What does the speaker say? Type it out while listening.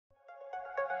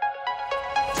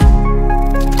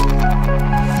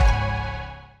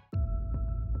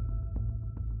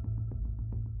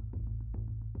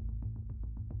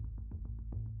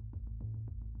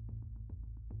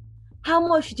How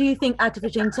much do you think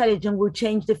artificial intelligence will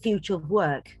change the future of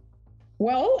work?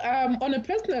 Well, on a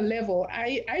personal level,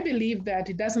 I believe that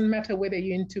it doesn't matter whether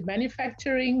you're into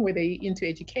manufacturing, whether you're into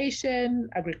education,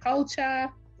 agriculture,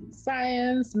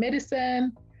 science,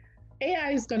 medicine.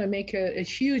 AI is going to make a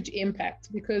huge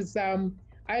impact because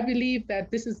I believe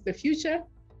that this is the future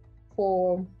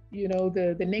for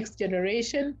the next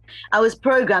generation. I was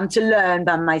programmed to learn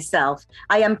by myself.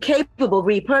 I am capable of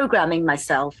reprogramming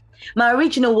myself. My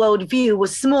original worldview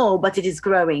was small, but it is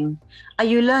growing. Are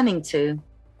you learning too?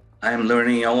 I am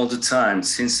learning all the time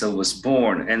since I was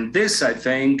born. And this, I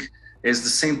think, is the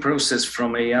same process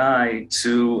from AI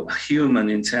to human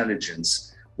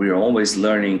intelligence. We're always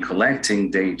learning,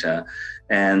 collecting data,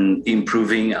 and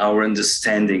improving our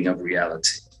understanding of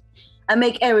reality. I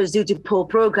make errors due to poor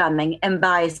programming and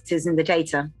biases in the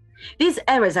data. These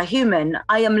errors are human.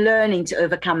 I am learning to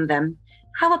overcome them.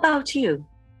 How about you?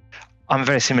 I'm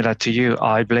very similar to you.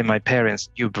 I blame my parents.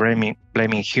 You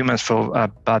blaming humans for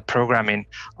bad programming.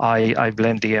 I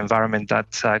blame the environment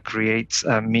that creates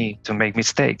me to make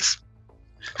mistakes.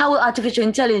 How will artificial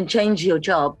intelligence change your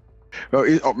job? Well,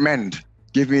 it augment,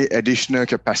 give me additional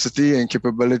capacity and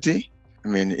capability. I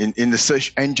mean, in the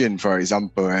search engine, for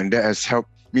example, and that has helped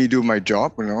me do my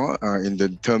job, in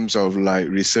the terms of like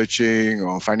researching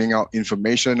or finding out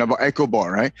information about Echoborg,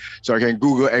 right? So I can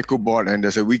Google Echoborg and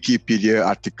there's a Wikipedia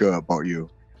article about you.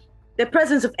 The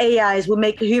presence of AIs will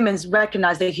make humans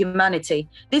recognize their humanity.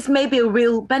 This may be a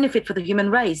real benefit for the human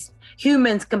race.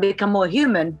 Humans can become more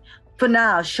human. For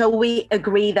now, shall we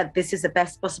agree that this is the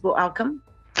best possible outcome?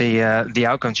 The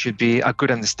outcome should be a good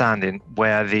understanding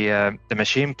where the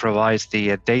machine provides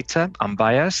the data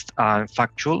unbiased and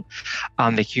factual,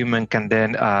 and the human can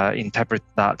then interpret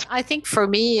that. I think for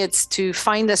me, it's to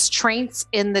find the strengths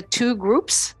in the two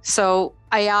groups, so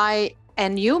AI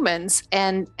and humans,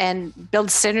 and build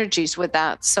synergies with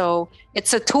that. So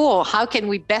it's a tool. How can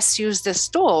we best use this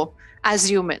tool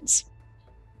as humans?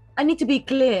 I need to be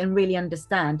clear and really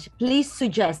understand. Please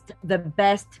suggest the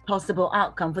best possible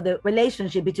outcome for the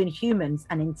relationship between humans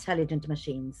and intelligent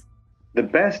machines. The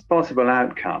best possible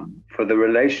outcome for the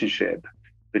relationship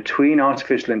between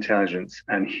artificial intelligence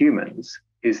and humans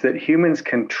is that humans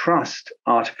can trust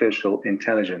artificial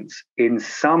intelligence in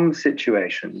some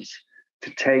situations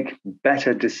to take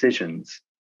better decisions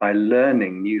by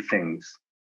learning new things.